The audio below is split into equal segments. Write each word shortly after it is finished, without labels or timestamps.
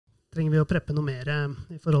trenger vi å preppe noe mer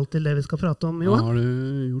i forhold til det vi skal prate om, Johan? Har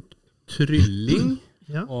du gjort trylling,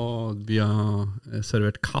 Ja. og vi har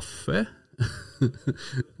servert kaffe,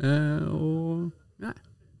 og ja.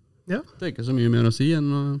 Ja. Det er ikke så mye mer å si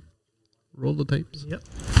enn roll the tapes. Ja.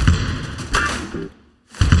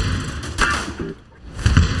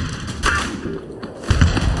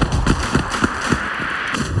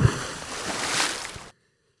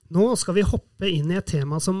 Nå skal vi hoppe inn i et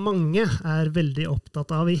tema som mange er veldig opptatt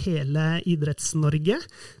av i hele Idretts-Norge,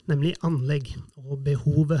 nemlig anlegg og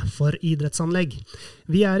behovet for idrettsanlegg.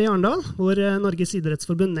 Vi er i Arendal, hvor Norges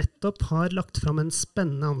idrettsforbund nettopp har lagt fram en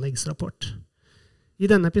spennende anleggsrapport. I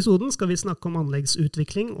denne episoden skal vi snakke om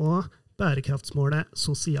anleggsutvikling og bærekraftsmålet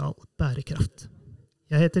sosial bærekraft.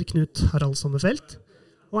 Jeg heter Knut Harald Sommerfelt,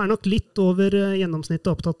 og er nok litt over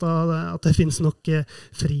gjennomsnittet opptatt av at det finnes nok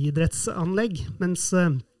friidrettsanlegg, mens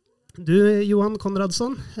du, Johan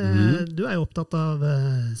Konradsson, du er jo opptatt av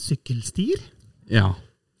sykkelstier. Ja,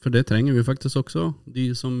 for det trenger vi faktisk også. De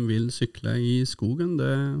som vil sykle i skogen,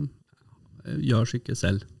 det gjør seg ikke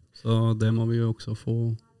selv. Så det må vi jo også få.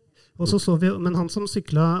 Og så vi, men han som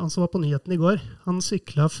var på nyheten i går, han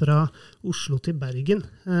sykla fra Oslo til Bergen.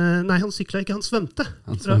 Nei, han sykla ikke, han svømte.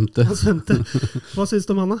 Han svømte. Hva synes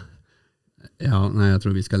du om han da? Ja, nei, jeg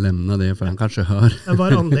tror vi skal lemne det, for han kanskje hør.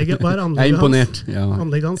 Var anlegget jeg er imponert. Ja.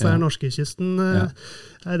 Anlegget hans er norskekysten. Ja.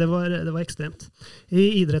 Nei, det var ekstremt. I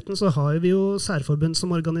idretten så har vi jo særforbund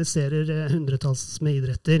som organiserer hundretalls med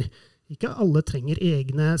idretter. Ikke alle trenger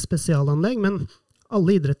egne spesialanlegg, men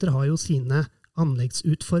alle idretter har jo sine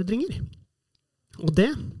anleggsutfordringer. Og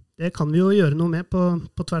det kan vi jo gjøre noe med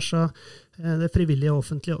på tvers av det frivillige og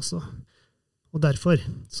offentlige også. Og derfor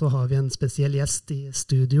så har vi en spesiell gjest i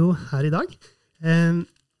studio her i dag.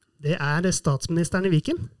 Det er statsministeren i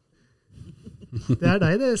Viken. Det er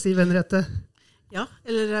deg det, Siv Henriette. Ja,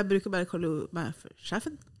 eller jeg bruker bare å kalle meg for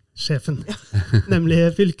sjefen. Sjefen, ja. Nemlig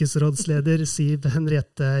Fylkesrådsleder Siv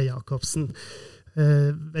Henriette Jakobsen.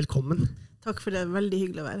 Velkommen. Takk for det, veldig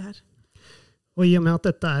hyggelig å være her. Og i og med at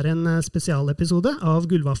dette er en spesialepisode av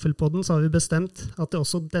Gullvaffelpodden, så har vi bestemt at det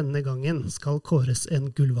også denne gangen skal kåres en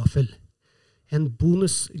gullvaffel. En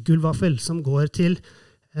bonus-gullvaffel som går til,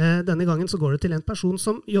 denne gangen så går det til en person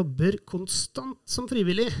som jobber konstant som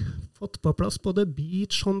frivillig. Fått på plass både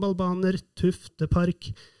beach, håndballbaner, tuftepark,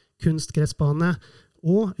 kunstgressbane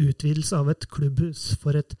og utvidelse av et klubbhus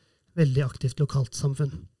for et veldig aktivt lokalt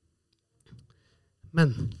samfunn.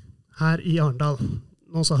 Men her i Arendal,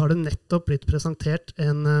 nå så har det nettopp blitt presentert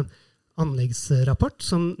en anleggsrapport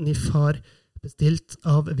som NIF har bestilt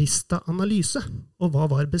av Vista Analyse. Og hva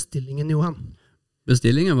var bestillingen, Johan?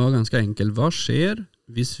 Bestillingen var ganske enkel. Hva skjer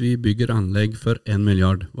hvis vi bygger anlegg for 1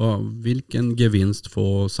 milliard? Hvilken gevinst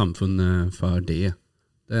får samfunnet for det?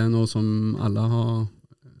 Det er noe som alle har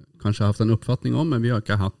kanskje haft en oppfatning om, men vi har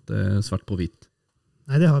ikke hatt svart på hvitt.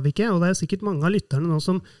 Nei, det har vi ikke, og det er sikkert mange av lytterne nå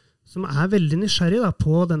som er veldig nysgjerrige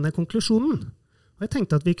på denne konklusjonen. Og jeg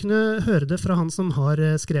tenkte at vi kunne høre det fra han som har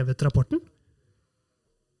skrevet rapporten.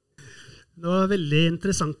 Det var veldig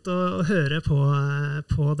interessant å høre på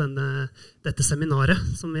dette seminaret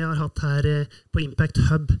som vi har hatt her på Impact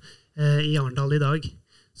Hub i Arendal i dag.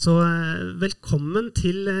 Så velkommen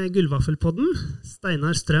til Gullvaffelpodden,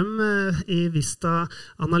 Steinar Strøm i Vista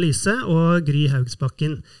Analyse og Gry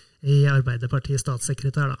Haugsbakken i Arbeiderpartiet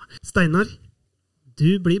statssekretær. Steinar,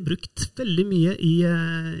 du blir brukt veldig mye i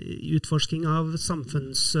utforsking av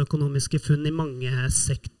samfunnsøkonomiske funn i mange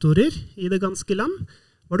sektorer i det ganske land.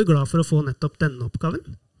 Var du glad for å få nettopp denne oppgaven?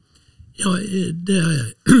 Ja, det er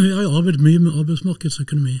jeg. Jeg har arbeidet mye med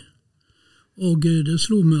arbeidsmarkedsøkonomi. Og det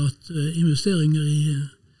slo meg at investeringer i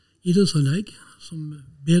idrettsanlegg, som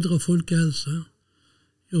bedrer folkehelse,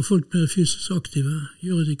 gjør folk mer fysisk aktive,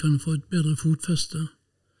 gjør at de kan få et bedre fotfeste,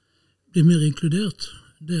 bli mer inkludert.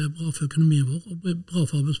 Det er bra for økonomien vår, og bra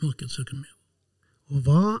for arbeidsmarkedsøkonomien. Og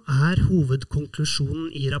hva er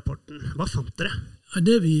hovedkonklusjonen i rapporten? Hva fant dere?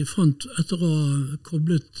 Det vi fant etter å ha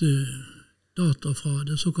koblet data fra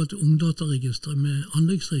det såkalte ungdataregisteret med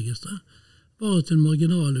anleggsregisteret, var at en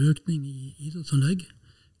marginal økning i idrettsanlegg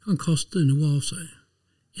kan kaste noe av seg.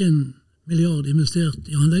 1 milliard investert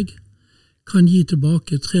i anlegg kan gi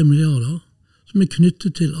tilbake 3 milliarder, som er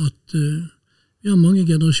knyttet til at vi har mange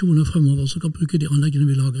generasjoner fremover som kan bruke de anleggene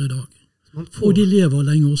vi lager i dag. Og de lever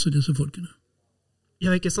lenge også, disse folkene.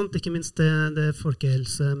 Ja, ikke sant? Ikke minst det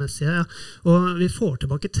folkehelsemessige. Ja. Og vi får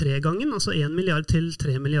tilbake 3 ganger, altså 1 milliard til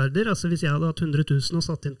 3 milliarder. Altså hvis jeg hadde hatt 100 000 og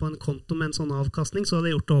satt inn på en konto med en sånn avkastning, så hadde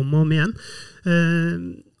jeg gjort det om og om igjen.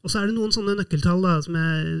 Og så er det noen sånne nøkkeltall da, som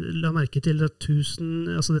jeg la merke til at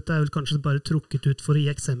 1000, altså dette er vel kanskje bare trukket ut for å gi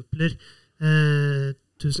eksempler.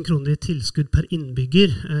 1000 kroner i tilskudd per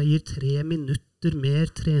innbygger gir 3 minutter minutter mer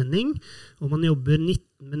trening, og man jobber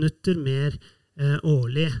 19 minutter mer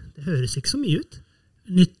årlig. Det høres ikke så mye ut.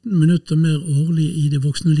 19 minutter mer årlig i det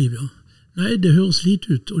voksne livet, ja. Nei, det høres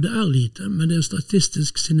lite ut, og det er lite, men det er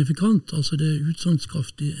statistisk signifikant, altså det er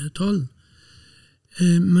utsagnskraftige tall.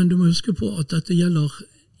 Men du må huske på at dette gjelder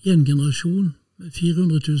en generasjon med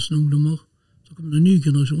 400 000 ungdommer. Så kommer det en ny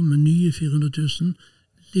generasjon med nye 400 000,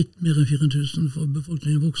 litt mer enn 400 000 for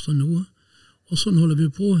befolkningen vokser noe. Og sånn holder vi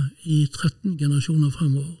på i 13 generasjoner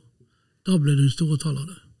fremover. Da ble det store tall av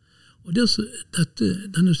det. Og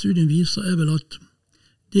denne studien viser er vel at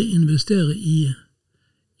det investerer i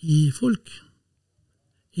folk,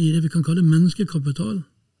 i det vi kan kalle menneskekapital,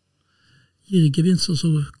 gir gevinster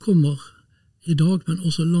som kommer i dag, men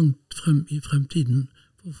også langt frem i fremtiden.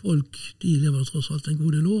 For folk, de lever tross alt en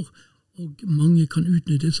god del år, og mange kan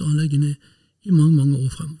utnytte disse anleggene i mange, mange år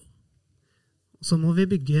fremover. Så må vi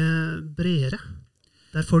bygge bredere,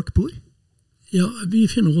 der folk bor? Ja, vi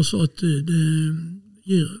finner også at det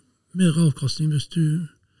gir mer avkastning hvis du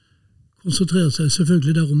konsentrerer seg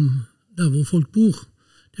selvfølgelig der hvor folk bor.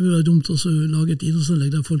 Det vil være dumt å lage et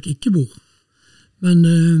idrettsanlegg der folk ikke bor. Men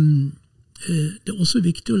det er også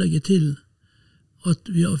viktig å legge til at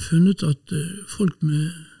vi har funnet at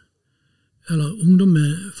ungdom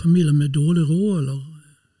med familier med dårlig råd, eller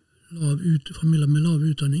familier med lav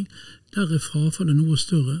utdanning, der er frafallet noe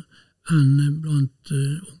større enn blant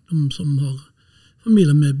ungdom som har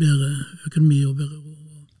familier med bedre økonomi og bedre råd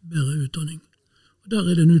og bedre utdanning. Og der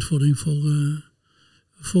er det en utfordring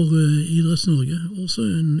for Idretts-Norge, også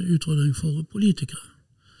en utfordring for politikere.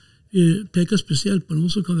 Vi peker spesielt på noe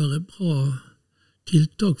som kan være bra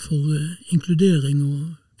tiltak for inkludering og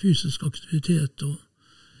fysisk aktivitet og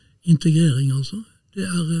integrering, altså. Det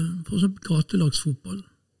er for eksempel gatelagsfotball,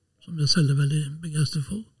 som jeg selv er veldig begeistret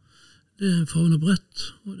for. Det favner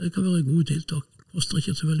bredt, og det kan være gode tiltak. Koster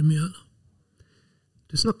ikke så veldig mye heller.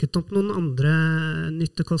 Du snakket om noen andre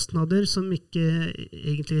nyttekostnader som ikke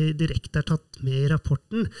egentlig direkte er tatt med i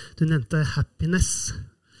rapporten. Du nevnte happiness.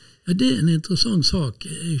 Ja, det er en interessant sak.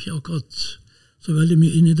 Jeg er jo ikke akkurat så veldig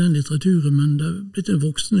mye inne i den litteraturen, men det er blitt en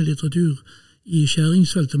voksende litteratur i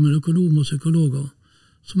skjæringsfeltet med økonomer og psykologer,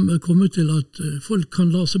 som er kommet til at folk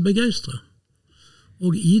kan la seg begeistre.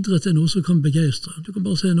 Og idrett er noe som kan begeistre. Du kan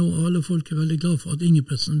bare se nå, alle folk er veldig glad for at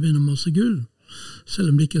Ingebrigtsen vinner masse gull, selv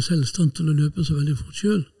om de ikke er selv i stand til å løpe så veldig fort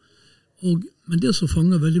selv. Men det som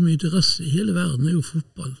fanger veldig mye interesse i hele verden er jo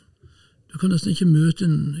fotball. Du kan nesten ikke møte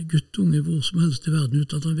en guttunge hvor som helst i verden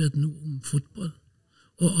uten at han vet noe om fotball,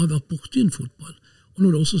 og har vært borti en fotball. Og nå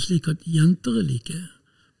er det også slik at jenter er like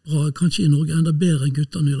bra, kanskje i Norge enda bedre enn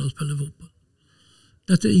gutter når de spiller fotball.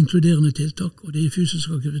 Dette er inkluderende tiltak, og det gir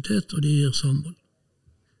fysisk aktivitet, og det gir samhold.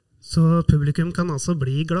 Så publikum kan altså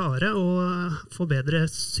bli gladere og få bedre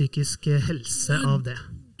psykisk helse av det?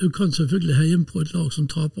 Du kan selvfølgelig heie på et lag som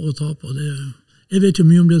taper og taper. Jeg vet jo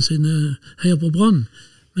mye om det siden jeg heier på Brann,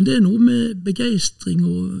 men det er noe med begeistring,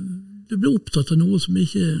 og du blir opptatt av noe som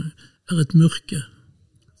ikke er et mørke.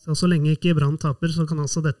 Så lenge ikke Brann taper, så kan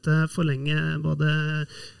altså dette forlenge både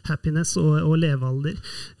happiness og levealder.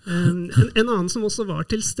 En annen som også var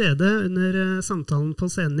til stede under samtalen på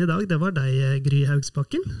scenen i dag, det var deg, Gry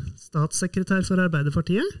Haugsbakken, statssekretær for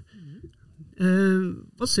Arbeiderpartiet.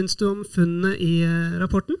 Hva syns du om funnene i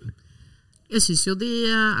rapporten? Jeg synes jo de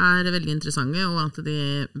er veldig interessante, og at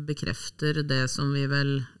de bekrefter det som vi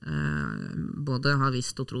vel både har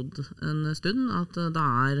visst og trodd en stund, at det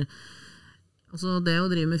er altså det å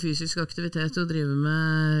drive med fysisk aktivitet og drive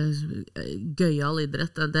med gøyal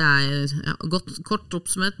idrett, det er kort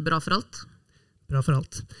oppsummert bra for alt. Bra for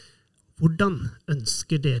alt. Hvordan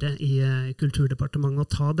ønsker dere i Kulturdepartementet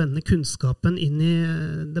å ta denne kunnskapen inn i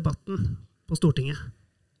debatten på Stortinget?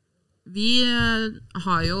 Vi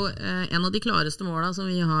har jo en av de klareste målene som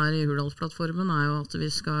vi har i Hurdalsplattformen er jo at vi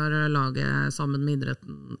skal lage sammen med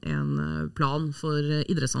idretten en plan for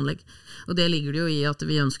idrettsanlegg. Og det ligger det jo i at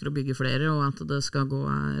vi ønsker å bygge flere og at det skal gå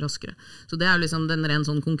raskere. Så det er liksom den ren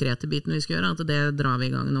sånn konkrete biten vi skal gjøre, at det drar vi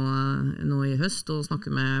i gang nå i høst og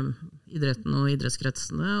snakker med idretten og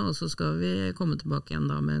idrettskretsene, og så skal vi komme tilbake igjen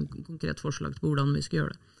da med en konkret forslag til hvordan vi skal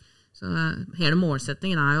gjøre det. Så hele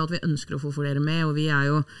målsettingen er jo at vi ønsker å få flere med, og vi er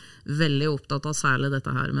jo veldig opptatt av særlig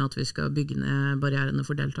dette her med at vi skal bygge ned barrierene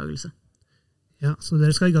for deltakelse. Ja, så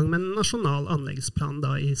dere skal i gang med en nasjonal anleggsplan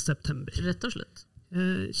da i september. Rett og slett.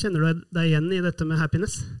 Kjenner du deg igjen i dette med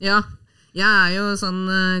happiness? Ja, jeg er jo sånn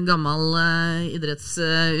gammel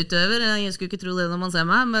idrettsutøver. Jeg skulle ikke tro det når man ser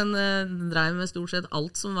meg, men drev med stort sett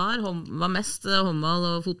alt som var mest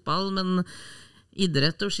håndball og fotball, men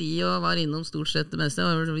idrett og ski og var innom stort sett det meste.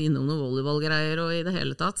 Jeg var innom noen volleyballgreier og i det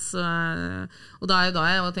hele tatt. Og da er jo da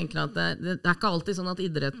jeg tenker at det er ikke alltid sånn at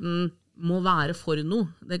idretten må være for noe.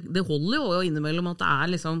 Det holder jo innimellom at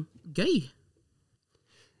det liksom gøy.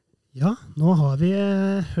 Ja, nå har vi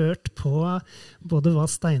hørt på både hva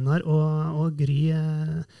Steinar og Gry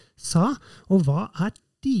sa, og hva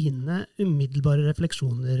dine umiddelbare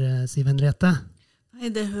refleksjoner, Siv Henriette? Nei,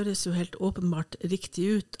 det høres jo helt åpenbart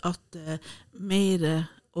riktig ut at mer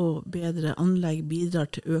og bedre anlegg bidrar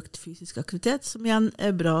til økt fysisk aktivitet, som igjen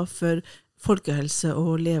bra for folkehelse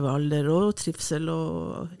og levealder og trivsel.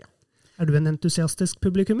 Ja. Du en entusiastisk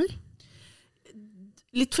publikummer?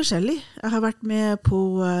 Litt forskjellig. Jeg har vært med på,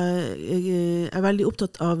 jeg veldig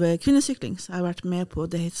opptatt av kvinnesykling, så jeg har vært med på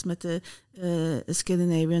det som heter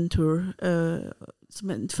Scandinavian Tour,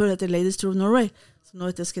 som før heter Ladies Tour of Norway, som nå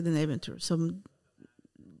heter Scandinavian Tour, som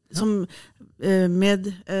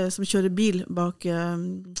kjører bil bak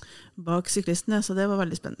syklistene, så det var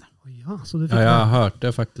veldig spennende. Ja, så du fikk jeg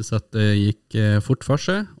hørte faktisk at det gikk fort for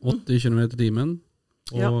seg, 80 km i timen,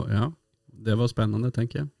 og ja, det var spennende,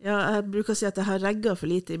 tenker jeg. Ja, jeg bruker å si at jeg har regget for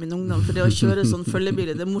lite i min ungdom, for det å kjøre sånn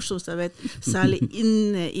følgebiler, det morsomste jeg vet, særlig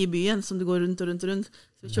inne i byen, som du går rundt og rundt og rundt.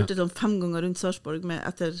 Så vi kjørte sånn 5 ganger rundt Sarpsborg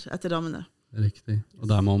etter rammene. Riktig, og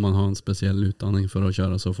der må man ha en spesiell utdanning for å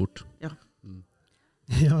kjøre så fort. Ja.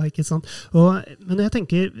 Ja, ikke sant. Men jeg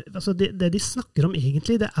tenker, altså det de snakker om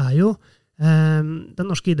egentlig, det jo den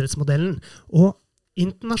norske idrettsmodellen. Og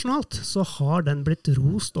internasjonalt så har den blitt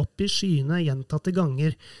rost opp i skyene gjentatte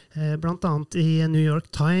ganger, blant annet i New York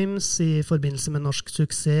Times i forbindelse med norsk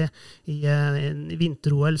suksess i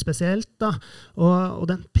vinter-OL spesielt. Da. Og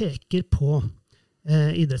den peker på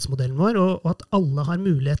idrettsmodellen vår, og at alle har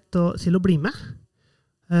mulighet til å bli med.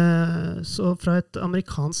 Så fra et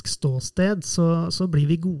amerikansk ståsted så blir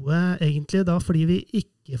vi gode egentlig da fordi vi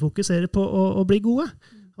ikke fokuserer på å bli gode.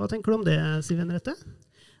 Hva tenker du om det, Siv Henriette?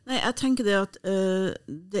 Nei, jeg tenker det at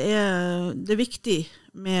det er viktig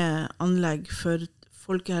med anlegg for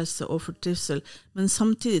folkehelse og for trivsel, men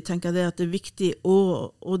samtidig tenker jeg det at det er viktig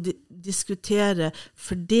å diskutere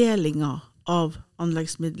fordelingen av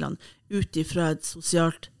anleggsmidlene ut ifra et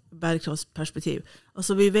sosialt bærekraftsperspektiv.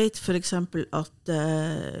 Altså vi vet for eksempel at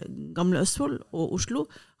Gamle Østfold og Oslo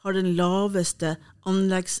har den laveste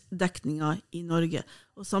anleggsdekningen i Norge.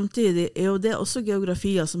 Og samtidig jo det også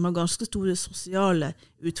geografier som har ganske store sosiale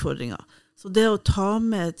utfordringer. Så det å ta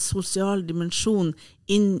med et sosial dimensjon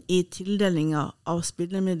inn i tildelingen av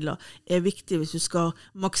spillemidler viktig hvis du skal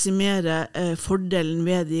maksimere fordelen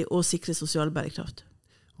ved de og sikre sosial bærekraft.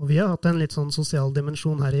 Og vi har hatt en litt sånn sosial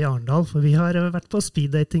dimensjon her i Arendal, for vi har vært på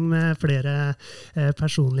speeddating med flere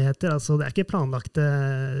personligheter. Altså det ikke planlagte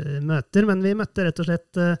møter, men vi møtte rett og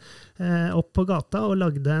slett opp på gata og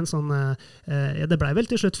lagde en sånn, det ble vel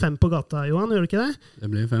til slutt 5 på gata, Johan, gjør det ikke det? Det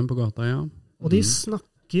ble 5 på gata, ja. Og de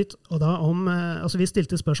snakket da om, altså vi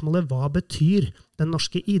stilte spørsmålet, hva betyr den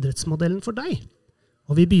norske idrettsmodellen for deg?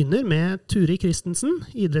 Og vi begynner med Turi Christensen,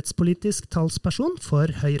 idrettspolitisk talsperson for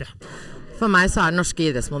Høyre. For meg så den norske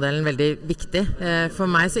idrettsmodellen veldig viktig. For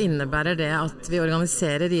meg så innebærer det at vi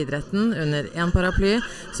organiserer idretten under en paraply,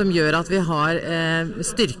 som gjør at vi har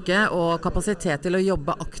styrke og kapasitet til å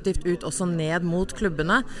jobbe aktivt ut også ned mot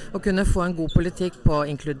klubbene, og kunne få en god politikk på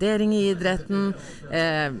inkludering i idretten,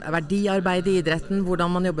 verdiarbeid i idretten,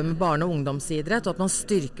 hvordan man jobber med barne- og ungdomsidrett, og at man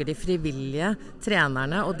styrker de frivillige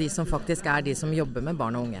trenerne og de som faktisk de som jobber med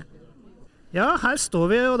barn og unge. Ja, her står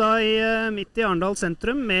vi jo da midt i Arendal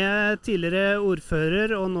sentrum med tidligere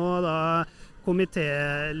ordfører og nå da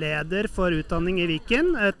komitéleder for utdanning i Viken,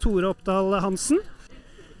 Tore Oppdal Hansen.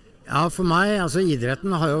 Ja, for meg, altså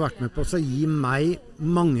idretten har jo vært med på å gi meg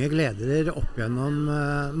mange gleder opp gjennom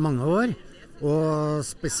mange år. Og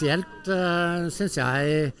spesielt synes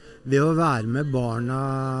jeg ved å være med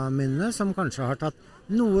barna mine, som kanskje har tatt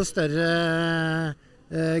noe større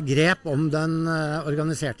grep om den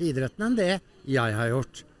organiserte idretten enn det jeg har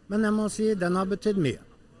gjort. Men jeg må si, den har betydd mye.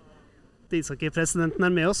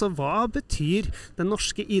 Ishockeypresidenten med oss, og hva betyr den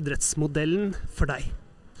norske idrettsmodellen for deg?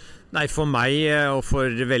 Nei, for meg og for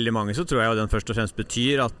veldig mange så tror jeg jo den først og fremst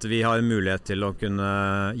betyr at vi har en mulighet til å kunne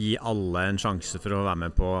gi alle en sjanse for å være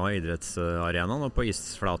med på idrettsarenaen og på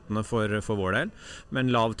isflatene for vår del, med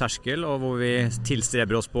en lav terskel, og hvor vi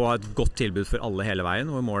tilstreber oss på å ha et godt tilbud for alle hele veien,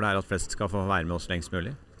 hvor målet at flest skal få være med oss lengst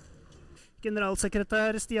mulig.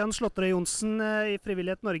 Generalsekretær Stian Slåtterøy Johnsen i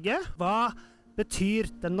Frivillighet Norge, hva betyr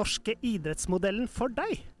den norske idrettsmodellen for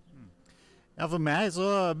deg? Ja, for meg så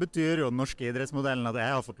betyr jo den norske idrettsmodellen at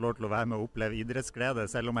jeg har fått lov til å være med og oppleve idrettsglede,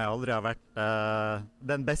 selv om jeg aldri har vært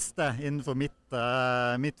den beste innenfor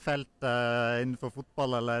mitt felt, innenfor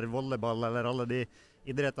fotball eller volleyball eller alle de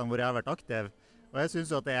idrettene hvor jeg har vært aktiv. Og jeg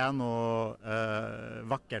synes at det noe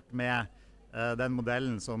vakkert med den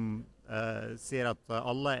modellen som sier at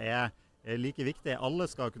alle like viktig. Alle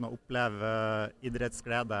skal kunne oppleve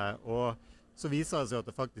idrettsglede, og så viser det seg at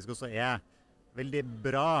det faktisk også veldig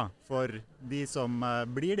bra for de som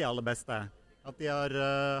blir de aller beste. At de har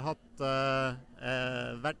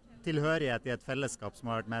vært tilhørighet i et fellesskap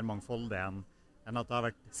som har vært mer mangfoldig enn at det har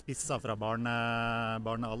vært spisset fra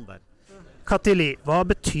barnealder. Katili, hva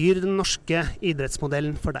betyr den norske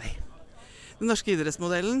idrettsmodellen for deg? Den norske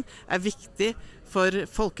idrettsmodellen viktig for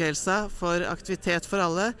folkehelsa, for aktivitet for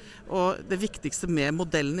alle, og det viktigste med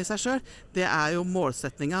modellen i seg selv, det jo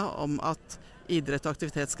målsetningen om at idrett og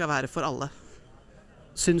aktivitet skal være for alle.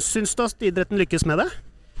 Syns du at idretten lykkes med det?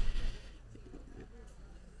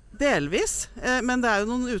 Delvis, men det jo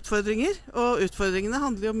noen utfordringer, og utfordringene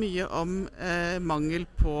handler jo mye om mangel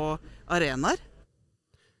på arenaer.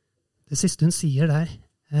 Det siste hun sier der,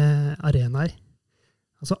 arenaer.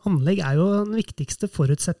 Altså anlegg jo den viktigste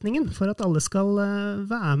forutsetningen for at alle skal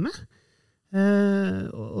være med.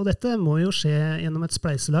 Og dette må jo skje gjennom et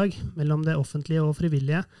spleiselag mellom det offentlige og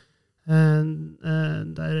frivillige,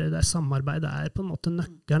 der samarbeid på en måte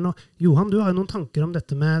nøkkelen. Og Johan, du har jo noen tanker om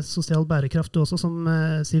dette med sosial bærekraft du også, som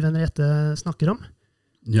Siv Henriette snakker om.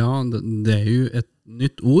 Ja, det jo et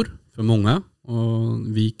nytt ord for mange, og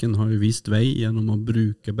Viken har jo vist vei gjennom å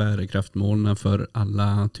bruke bærekraftmålene for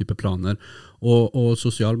alle typer planer. Og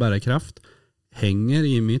sosial bærekraft henger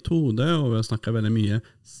i mitt hode, og vi har snakket veldig mye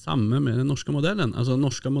sammen med den norske modellen. Altså den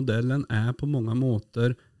norske modellen på mange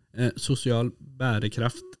måter sosial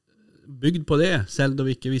bærekraft bygd på det, selv da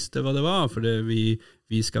vi ikke visste hva det var, for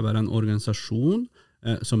vi skal være en organisasjon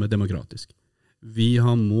som demokratisk. Vi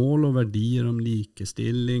har mål og verdier om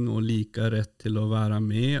likestilling og like rett til å være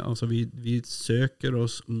med. Altså vi søker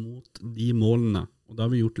oss mot de målene, og det har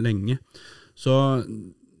vi gjort lenge. Så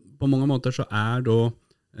på mange måter så da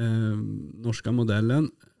norska modellen,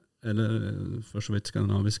 eller for så vidt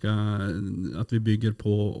skandinaviska, at vi bygger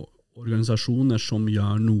på organisasjoner som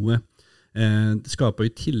gjør noe. Det skaper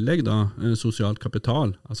i tillegg da sosialt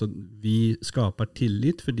kapital. Altså vi skaper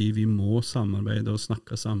tillit fordi vi må samarbeide og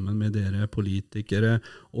snakke sammen med dere politikere,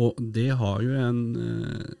 og det har jo en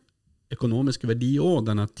økonomisk verdi også,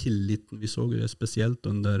 denne tilliten. Vi så det spesielt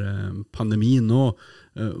under pandemien nå,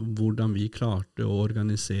 hvordan vi klarte å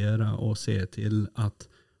organisere og se til at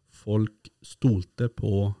folk stolte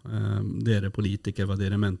på dere politikere, hva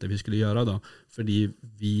dere mente vi skulle gjøre da, fordi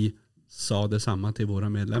vi sa det samme til våre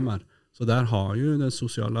medlemmer. Så der har jo den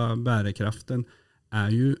sosiale bærekraften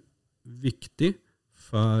jo viktig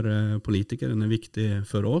for politikere, den viktig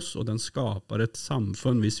for oss, og den skaper et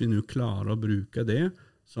samfunn. Hvis vi nå klarer å bruke det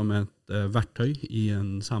som et verktøy i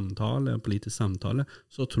en samtale, en politisk samtale,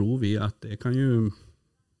 så tror vi at det kan jo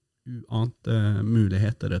uante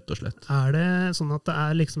muligheter, rett og slett. Det sånn at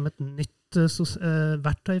det liksom et nytt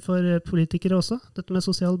verktøy for politikere også, dette med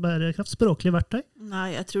sosial bærekraft, språklig verktøy?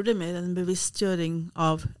 Nei, jeg tror det mer en bevisstgjøring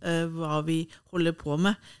av hva vi holder på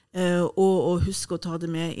med, og huske å ta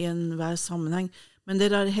det med i enhver sammenheng. Men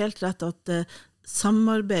dere har helt rett at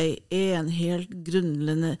samarbeid en helt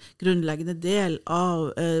grunnleggende del av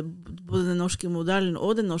både den norske modellen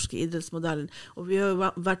og den norske idrettsmodellen, og vi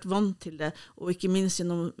har vært vant til det, og ikke minst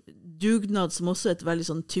gjennom dugnad, som også et veldig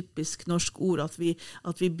sånn typisk norsk ord, at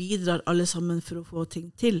vi bidrar alle sammen for å få ting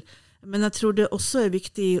til. Men jeg tror det også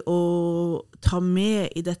viktig å ta med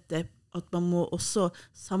i dette at man må også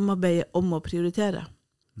samarbeide om å prioritere.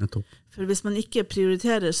 Nettopp. For hvis man ikke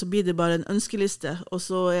prioriterer, så blir det bare en ønskeliste, og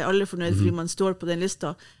så alle fornøyd fordi man står på den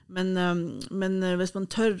lista. Men hvis man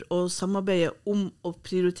tør å samarbeide om å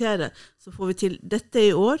prioritere, så får vi til dette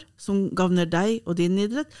i år som gagner deg og din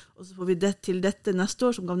idrett, og så får vi det til dette neste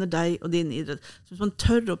år som gagner deg og din idrett. Så hvis man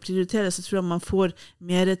tør å prioritere, så tror jeg man får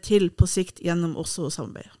mer til på sikt gjennom også å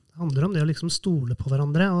samarbeide. Det handler om det å liksom stole på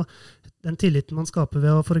hverandre, og den tilliten man skaper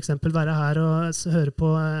ved å for eksempel være her og høre på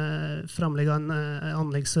framlegg av en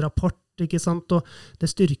anleggsrapport, ikke sant? Og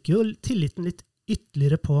det styrker jo tilliten litt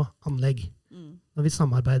ytterligere på anlegg, når vi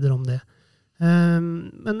samarbeider om det.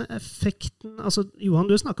 Men effekten, altså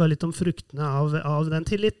Johan, du snakket litt om fruktene av den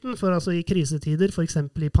tilliten, for altså i krisetider, for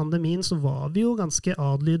eksempel i pandemien, så var vi jo ganske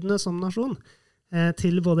adlydende som nasjon,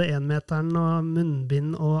 til både 1-meteren og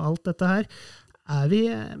munnbind og alt dette her. Er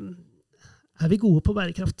vi gode på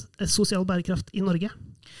bærekraft, sosial bærekraft i Norge?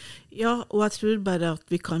 Ja, og jeg tror bare at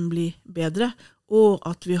vi kan bli bedre, og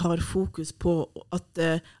at vi har fokus på at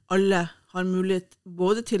alle har mulighet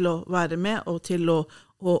både til å være med og til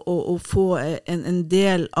å få en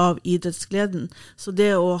del av idrettsgleden. Så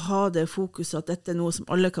det å ha det fokuset at dette noe som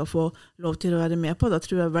alle kan få lov til å være med på, da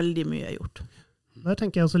tror jeg veldig mye gjort. Der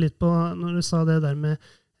tenker jeg også litt på, når du sa det der med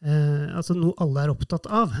altså noe alle opptatt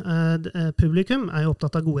av. Publikum jo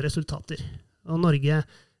opptatt av gode resultater. Og Norge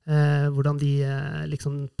hvordan de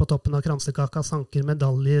liksom på toppen av kransekaka sanker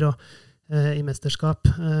medaljer i mesterskap.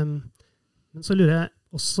 Men så lurer jeg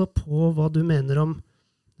også på hva du mener om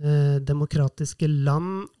demokratiske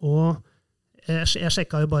land, og jeg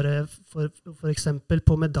sjekket jo bare for eksempel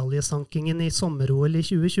på medaljesankingen i sommer-OL i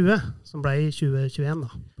 2020, som ble i 2021 da,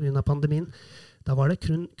 på grunn av pandemien. Da var det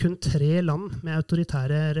kun 3 land med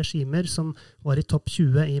autoritære regimer som var i topp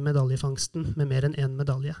 20 i medaljefangsten med mer enn 1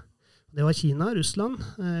 medalje. Det var Kina, Russland,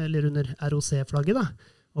 eller under ROC-flagget da,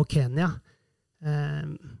 og Kenya.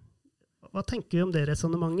 Hva tenker vi om det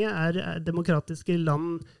resonemanget? Er demokratiske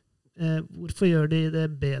land, hvorfor gjør de det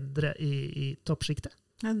bedre i toppskiktet?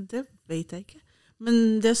 Ja, det vet jeg ikke.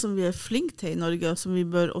 Men det som vi er flinke til i Norge, og som vi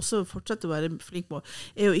bør også fortsette å være flinke på,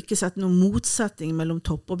 er å ikke sette noen motsetning mellom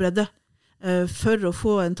topp og bredde. For å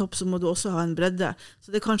få en topp så må du også ha en bredde. Så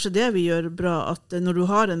det er kanskje det vi gjør bra, at når du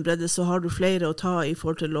har en bredde så har du flere å ta i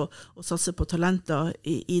forhold til å satse på talenter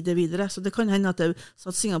i det videre. Så det kan hende at det er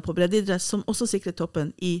satsingen på breddeidrett som også sikrer toppen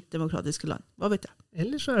i demokratiske land. Hva vet jeg?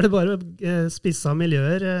 Ellers så er det bare spissa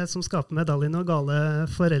miljøer som skaper medaljene og gale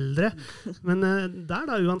foreldre. Men der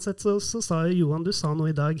da uansett så sa jo Johan, du sa noe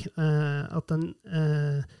i dag, at den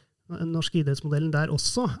norske idrettsmodellen der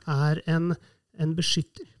også er en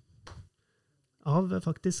beskytter av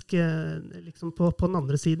faktisk liksom på den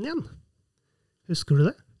andre siden igjen. Husker du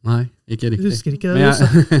det? Nei, ikke riktig. Du husker ikke det?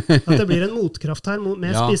 At det blir en motkraft her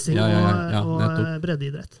med spissing og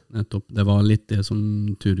breddeidrett. Nettopp. Det var litt det som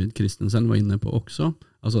Turid Kristensen var inne på også.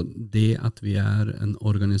 Altså det at vi er en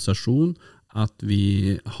organisasjon, at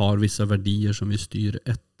vi har visse verdier som vi styrer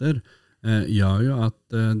etter, gjør jo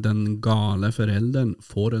at den gale forelderen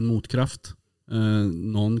får en motkraft.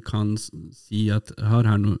 Noen kan si at hør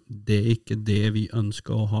her nå, det er ikke det vi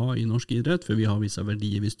ønsker å ha i norsk idrett, for vi har visse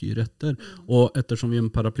verdier vi styrer etter. Og ettersom vi er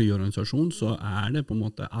en paraplyorganisasjon, så er det på en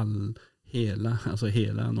måte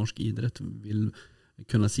hele norsk idrett vil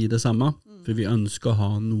kunne si det samme, for vi ønsker å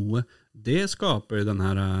ha noe. Det skaper jo den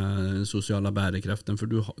her sosiale bærekraften, for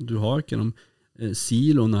du har ikke de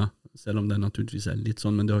siloene, selv om det naturligvis er litt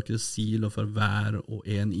sånn, men du har ikke silo for hver og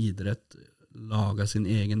en idrett laga sin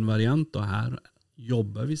egen variant, og her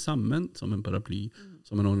jobber vi sammen som en paraply,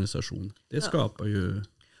 som en organisasjon. Det skaper jo...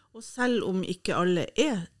 Og selv om ikke alle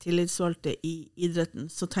er tillitsvalgte i idretten,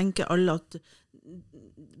 så tenker alle at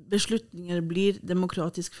beslutninger blir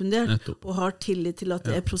demokratisk fundert, og har tillit til at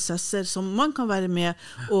det er prosesser som man kan være med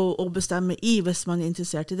og bestemme i hvis man er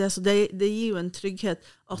interessert i det. Så det gir jo en trygghet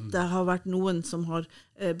at det har vært noen som har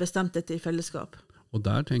bestemt dette i fellesskap. Og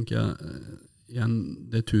der tenker jeg, igjen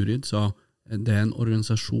det Turid sa, det er en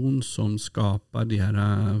organisasjon som skaper de her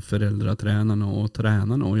foreldretrenerne og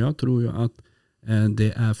trenerne, og jeg tror jo at det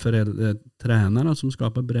er trenerne som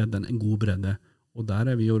skaper bredden, en god bredde. Og der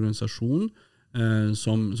er vi i organisasjon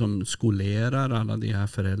som skolerer alle de her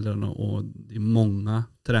foreldrene og de mange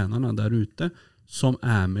trenerne der ute, som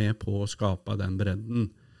er med på å skape den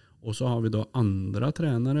bredden. Og så har vi da andre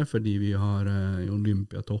trenere, fordi vi har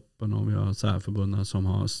Olympiatoppen, og vi har særforbundet som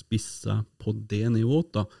har spisset på det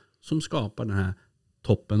nivået da, som skaper denne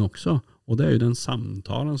toppen også. Og det er jo den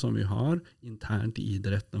samtalen som vi har internt i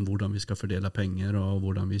idretten, hvordan vi skal fordele penger, og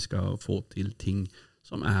hvordan vi skal få til ting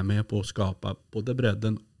som er med på å skape både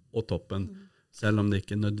bredden og toppen, selv om det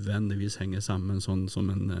ikke nødvendigvis henger sammen sånn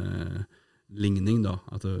som en ligning da,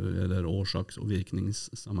 eller årsaks- og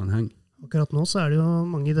virkningssammenheng. Akkurat nå så er det jo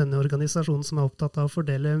mange i denne organisasjonen som er opptatt av å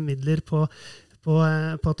fordele midler på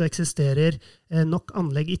at det eksisterer nok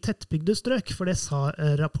anlegg i tettbygde strøk, for det sa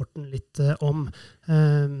rapporten litt om.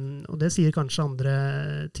 Og det sier kanskje andre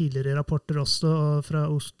tidligere rapporter også fra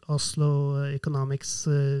Oslo Economics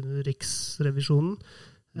Riksrevisjonen.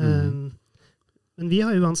 Men vi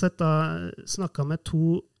har uansett da snakket med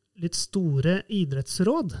 2 litt store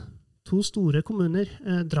idrettsråd, 2 store kommuner,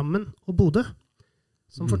 Drammen og Bodø,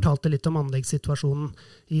 som fortalte litt om anleggssituasjonen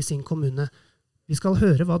i sin kommune. Vi skal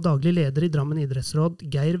høre hva daglig leder i Drammen idrettsråd,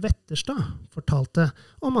 Geir Wetterstad, fortalte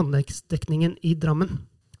om anleggsdekningen i Drammen.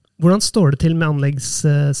 Hvordan står det til med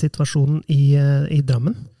anleggssituasjonen i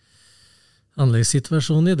Drammen?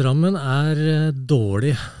 Anleggssituasjonen i Drammen er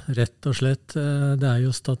dårlig, rett og slett. Det er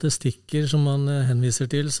jo statistikker som man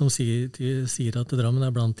henviser til, som sier at Drammen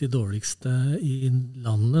er blant de dårligste i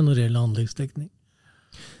landet når det gjelder anleggsdekning.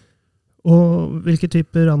 Og hvilke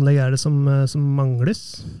typer anlegg er det som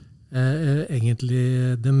mangles?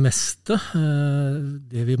 Egentlig det meste.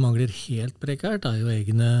 Det vi mangler helt prekært er jo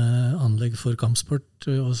egne anlegg for kampsport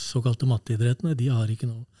og såkalte matteidrettene. De har ikke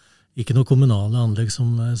noe kommunale anlegg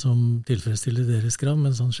som tilfredsstiller deres krav,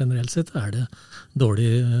 men sånn generelt sett er det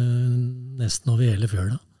dårlig nesten over hele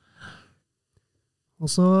fjøla. Og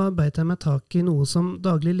så beit jeg meg tak I noe som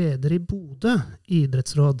daglig leder I Bodø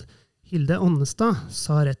idrettsråd, Hilde Ånnestad,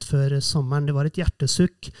 sa rett før sommeren. Det var et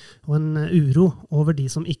hjertesukk og en uro over de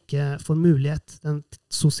som ikke får mulighet, den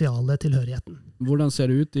sosiale tilhørigheten. Hvordan ser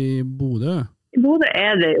det ut I Bodø? I Bodø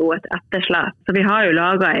det jo et etterslep, så vi har jo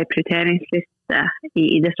laget en prioriteringsliste I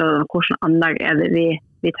idrettsrådet om hvordan anlegg det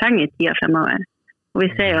vi trenger I tiden fremover. Og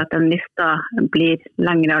vi ser jo at den lista blir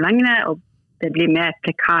lengre og lengre, og det blir mer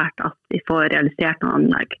prekært at vi får realisert noen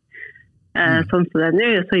anlegg. Sånn som det nå,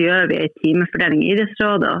 så gjør vi en timefordeling I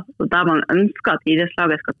idrettsrådet, og der man ønsker at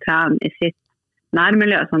idrettslaget skal trene I sitt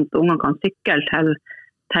nærmiljø, sånn at ungene kan sykle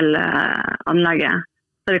til anlegget.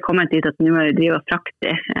 Så har vi kommet dit at nå må vi drive og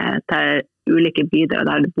frakte til ulike bydeler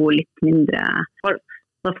der det bor litt mindre folk.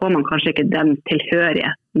 Så får man kanskje ikke den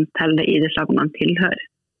tilhørigheten til det idrettslaget man tilhører.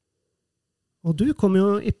 Og du kom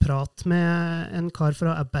jo I prat med en kar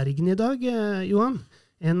fra Bergen I dag, Johan.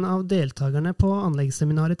 En av deltakerne på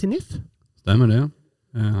anleggsseminaret til NIF. Stemmer det.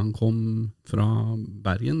 Han kom fra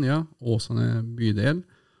Bergen, ja. Åsane bydel.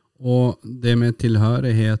 Og det med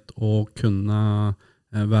tilhørighet og kunne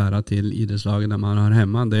være til idrettslaget der man har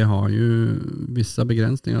hjemme, det har jo visse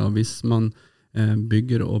begrensninger. Hvis man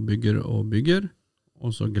bygger og bygger og bygger,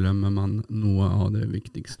 og så glemmer man noe av det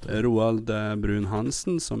viktigste. Roald Brun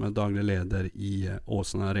Hansen, som daglig leder I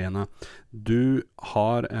Åsane Arena. Du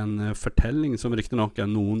har en fortelling som riktig nok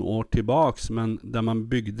noen år tilbake, men der man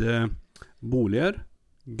bygde boliger,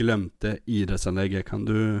 glemte idrettsanlegget. Kan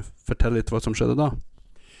du fortelle litt hva som skjedde da?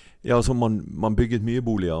 Ja, altså man bygget mye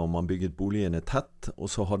boliger, og man bygget boligene tett, og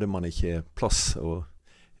så hadde man ikke plass og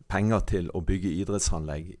penger til å bygge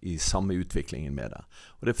idrettsanlegg I samme utviklingen med det.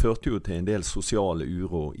 Og det førte jo til en del sosiale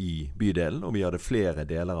uro I bydelen, og vi hadde flere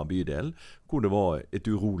deler av bydelen hvor det var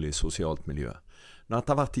et urolig sosialt miljø. Når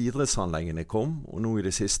etter hvert idrettsanleggene kom, og nå I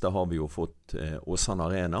det siste har vi jo fått Åsane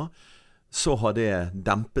Arena, så har det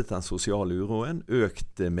dempet den sosiale uroen,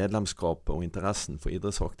 økt medlemskapet og interessen for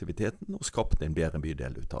idrettsaktiviteten, og skapt en bedre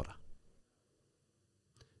bydel ut av det.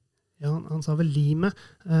 Ja, han sa vel limet.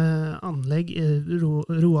 Anlegg,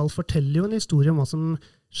 Roald forteller jo en historie om hva som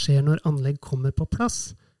skjer når anlegg kommer på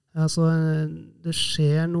plass. Altså, det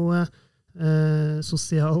skjer noe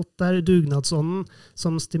sosialt der, dugnadsånden,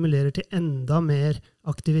 som stimulerer til enda mer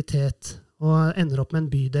aktivitet, og ender opp med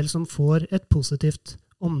en bydel som får et positivt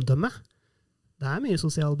omdømme. Det mye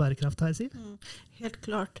sosial bærekraft her, Siv. Helt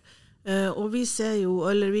klart. Og vi ser jo,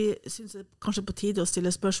 eller vi synes det kanskje på tide å stille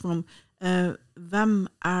spørsmål om hvem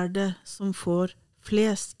det som får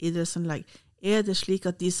flest idrettsanlegg? Det slik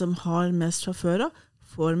at de som har mest fra før av,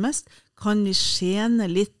 får mest? Kan vi skjene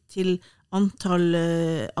litt til antall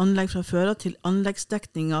anlegg fra før av, til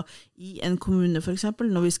anleggsdekninger I en kommune for eksempel,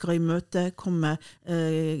 når vi skal I møte komme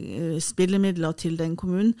spillemidler til den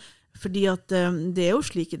kommunen? Fordi at det jo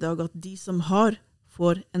slik I dag at de som har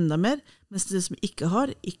får enda mer, mens de som ikke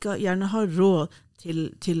gjerne har råd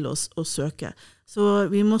til oss å søke. Så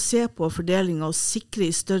vi må se på fordelingen og sikre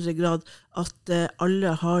I større grad at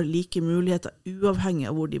alle har like muligheter uavhengig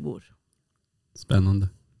av hvor de bor. Spennende.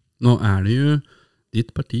 Nå det jo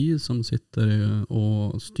ditt parti som sitter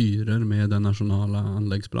og styrer med den nasjonale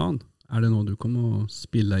anleggsplanen. Det noe du kommer å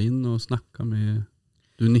spille inn og snakke med?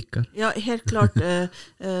 Du nikker. Ja, helt klart.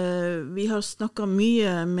 Vi har snakket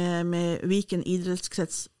mye med Viken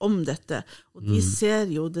idrettskrets om dette, og de ser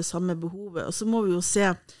jo det samme behovet. Og så må vi jo se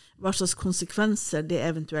hva slags konsekvenser det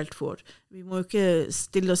eventuelt får. Vi må jo ikke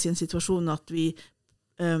stille oss I en situasjon at vi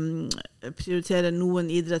prioriterer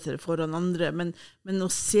noen idretter foran andre, men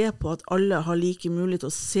å se på at alle har like mulighet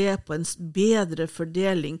å se på en bedre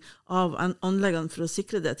fordeling av anleggene for å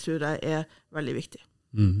sikre det, tror jeg veldig viktig.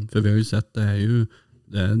 For vi har jo sett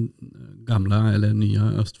det gamle eller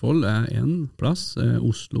nye Østfold en plass,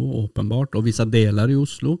 Oslo åpenbart, og vissa deler I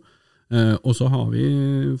Oslo. Og så har vi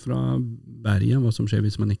fra Bergen, hva som skjer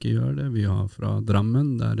hvis man ikke gjør det. Vi har fra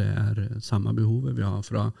Drammen, der det samme behovet. Vi har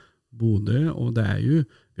fra Bodø, og det jo,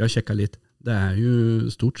 vi har sjekket litt, det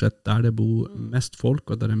jo stort sett der det bor mest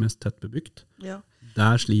folk, og der det mest tett bebygd. Ja.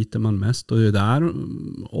 Der sliter man mest, og det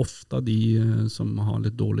ofte de som har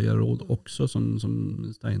litt dårlige råd også, som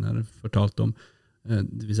Steinar fortalte om,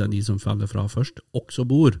 hvis de som faller fra først, også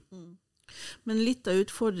bor. Men litt av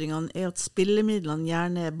utfordringene at spillemidlene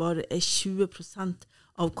gjerne bare 20%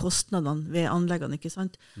 av kostnadene ved anleggene, ikke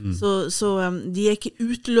sant? Så de ikke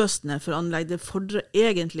utløsende for anlegg. Det fordrer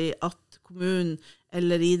egentlig at kommunen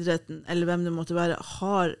eller idretten, eller hvem det måtte være,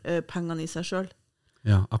 har pengene I seg selv.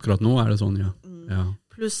 Ja, akkurat nå det sånn, ja. Ja.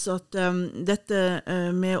 Pluss at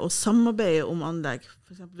dette med å samarbeide om anlegg,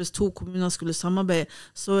 for eksempel hvis 2 kommuner skulle samarbeide,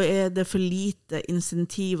 så det for lite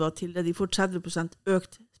insentiver til det. De får 30%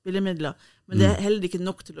 økt spillemidler, men det heller ikke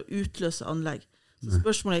nok til å utløse anlegg. Så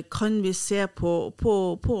spørsmålet er, kan vi se på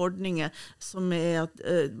ordninger som at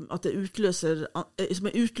det som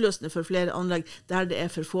utløsende for flere anlegg, der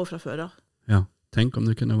det for få fra før av? Ja, tenk om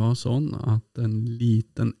det kunne være sånn at en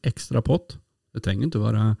liten ekstra pott, det trenger ikke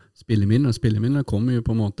være spillemidler kommer jo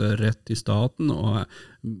på en måte rett i staten og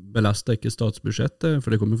belaster ikke statsbudsjettet, for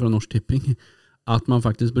det kommer fra Norsk Tipping, at man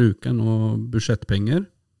faktisk bruker noe budsjettpenger.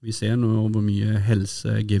 Vi ser nå hvor mye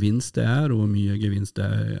helsegevinst det og hvor mye gevinst det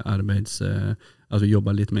altså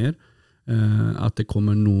jobber litt mer, at det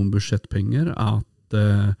kommer noen budsjettpenger, at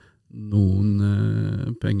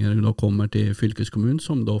noen penger da kommer til fylkeskommunen,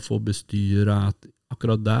 som da får bestyre at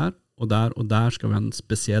akkurat der og der og der skal vi ha en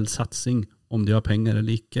spesiell satsing, om de har penger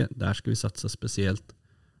eller ikke, der skal vi satse spesielt.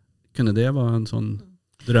 Kunne det være en sånn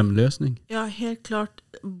drømmeløsning? Ja, helt klart.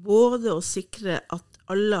 Både å sikre at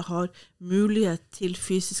alle har mulighet til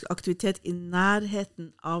fysisk aktivitet i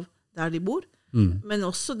nærheten av der de bor, men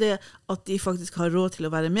også det at de faktisk har råd til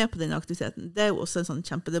å være med på den aktiviteten. Det jo også en sånn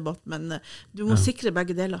kjempedebatt, men du må sikre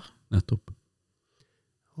begge deler. Nettopp.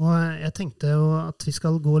 Og jeg tenkte jo at vi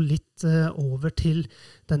skal gå litt over til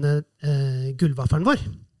denne gullvaffelen vår.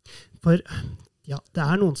 For ja, det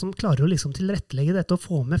noen som klarer å liksom tilrettelegge dette og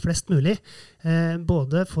få med flest mulig,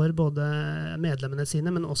 både for medlemmene sine,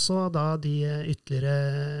 men også da de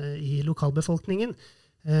ytterligere i lokalbefolkningen.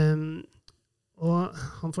 Og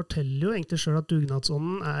han forteller jo egentlig selv at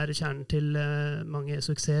dugnadsånden kjernen til mange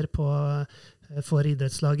suksesser for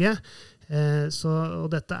idrettslaget. Og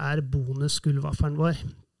dette bonus-gullvaffelen vår.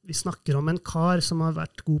 Vi snakker om en kar som har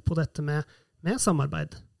vært god på dette med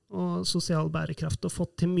samarbeid og sosial bærekraft, og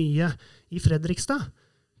fått til mye i Fredrikstad,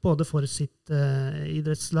 både for sitt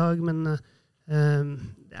idrettslag, men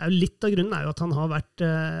jo litt av grunnen jo at han har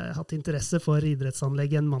hatt interesse for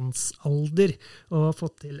idrettsanlegg i en mannsalder, og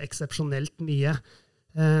fått til eksepsjonelt mye.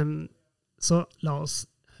 Så la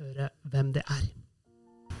oss høre hvem det Hei,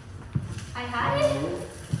 hei!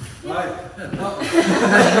 Hei!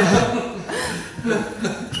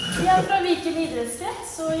 Vi fra Viken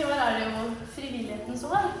idrettskrets, og i år det jo frivillighetens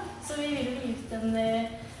år, så vi vil gi ut en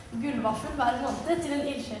gullvaffel hver måned til en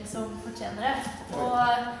ildsjel som fortjener det. Og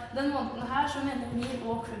den måneden her så mener vi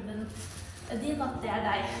og klubben din at det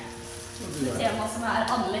deg, med tema som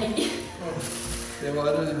Anlegg. Det var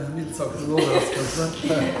mildt sagt en overraskelse.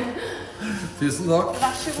 Tusen takk.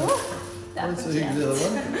 Vær så god. Det så hyggelig det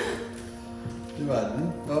var. I verden,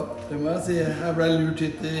 ja, det må jeg si. Jeg ble lurt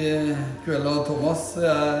hit i kveld av Thomas.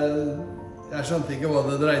 Jeg skjønte ikke hva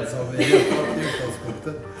det dreide seg om i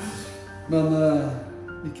utgangspunktet. Men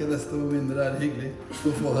ikke desto mindre det hyggelig å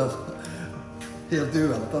få det helt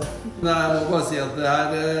uventet. Men jeg må bare si at det her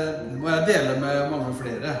må jeg dele med mange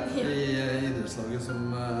flere i idrettslaget som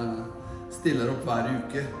stiller opp hver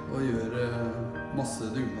uke og gjør masse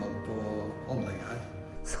dugnad på anlegget her.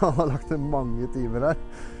 Så han har lagt mange timer her.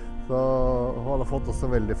 Så han har fått også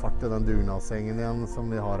veldig fart i den dugnadsgjengen igjen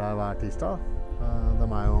som vi har her hver tirsdag. De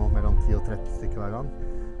jo mellom 10 og 30 stykker hver gang.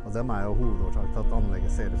 Og de jo hovedårsak til at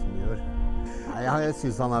anlegget ser ut som det gjør. Jeg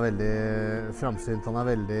synes han veldig fremsynt. Han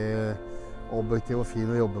veldig objektiv og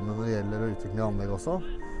fin å jobbe med når det gjelder å utvikle anlegg også.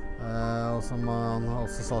 Og som han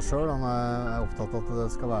også sa selv, han opptatt av at det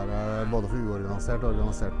skal være både for uorganiserte og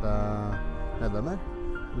organiserte medlemmer,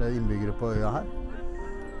 eller innbyggere på øya her.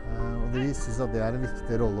 Og vi synes at det en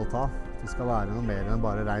viktig rolle å ta. Det skal være noe mer enn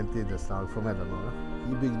bare rent idrettslag for medlemmene.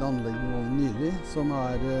 Vi bygde anlegg nå nylig, som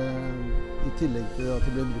i tillegg til at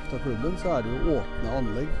det ble brukt av klubben, så det jo åpne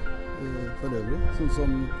anlegg for øvrig. Sånn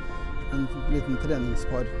som en liten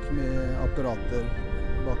treningspark med apparater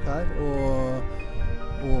bak her, og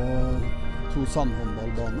 2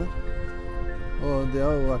 sandhåndballbaner. Og det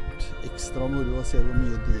har jo vært ekstra moro å se hvor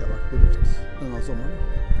mye de har vært brukt denne sommeren.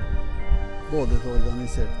 Både til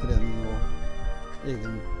organisert trening og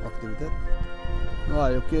egen aktivitet. Nå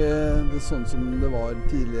jo ikke det sånn som det var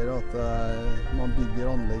tidligere, at man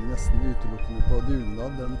bygger anlegg nesten utelukkende på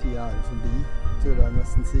dugnad. Den tida jo forbi, tør jeg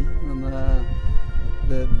nesten si. Men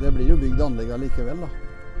det blir jo bygd anlegg allikevel, da.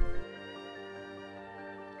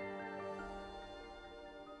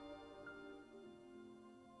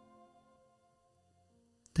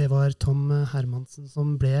 Det var Tom Hermansen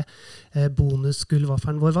som ble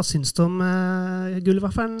bonus-gullvaffelen vår. Hva syns du om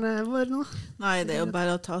gullvaffelen vår nå? Nei, det jo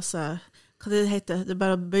bare å ta seg... Hva det heter? Det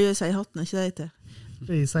bare å bøye seg i hatten, ikke det heter?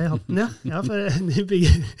 Bøye seg i hatten, ja. Ja, for det et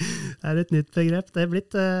nytt begrep. Det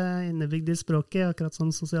blitt innebygd i språket, akkurat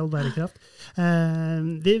sånn sosial bærekraft.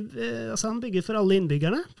 Han bygger for alle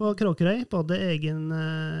innbyggerne på Kråkerøy, både egen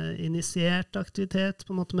initiert aktivitet,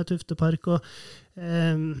 på en måte med Tuftepark,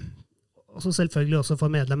 og så selvfølgelig også for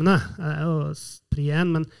medlemmene. Det jo pri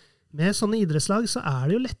 1, men med sånne idrettslag så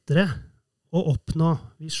det jo lettere å oppnå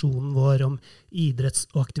visjonen vår om idretts-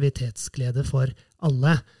 og aktivitetsglede for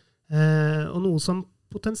alle, og noe som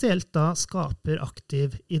potensielt da skaper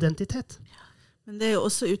aktiv identitet. Men det jo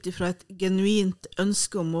også ut ifra et genuint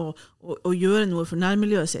ønske om å gjøre noe for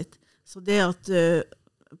nærmiljøet sitt. Så det at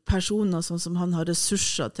personer sånn som han har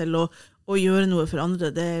ressurser til å gjøre noe for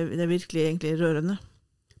andre, det er virkelig egentlig rørende.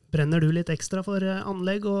 Brenner du litt ekstra for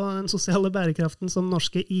Anlegg og den sosiale bærekraften som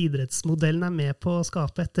norske idrettsmodellen med på å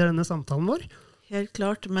skape etter denne samtalen vår? Helt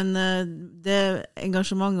klart, men det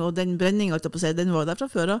engasjementet og den brenningen, den var der fra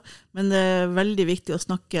før av, men det er veldig viktig å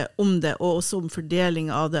snakke om det, og også om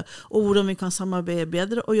fordeling av det, og hvordan vi kan samarbeide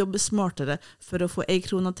bedre og jobbe smartere for å få 1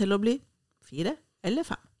 krone til å bli 4 eller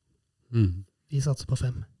 5. Vi satser på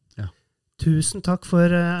 5. Ja. Tusen takk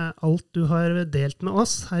for alt du har delt med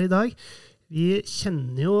oss her i dag. Vi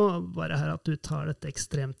kjenner jo bare her at du tar dette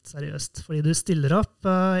ekstremt seriøst, fordi du stiller opp,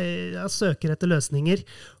 søker etter løsninger,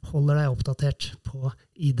 holder deg oppdatert på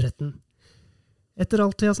idretten. Etter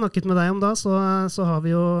alt vi har snakket med deg om da, så har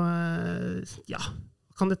vi jo,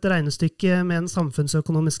 kan dette regnestykket med den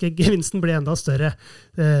samfunnsøkonomiske gevinsten bli enda større.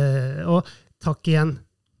 Og takk igjen.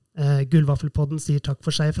 Gullvaffelpodden sier takk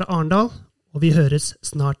for seg fra Arendal, og vi høres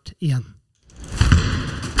snart igjen.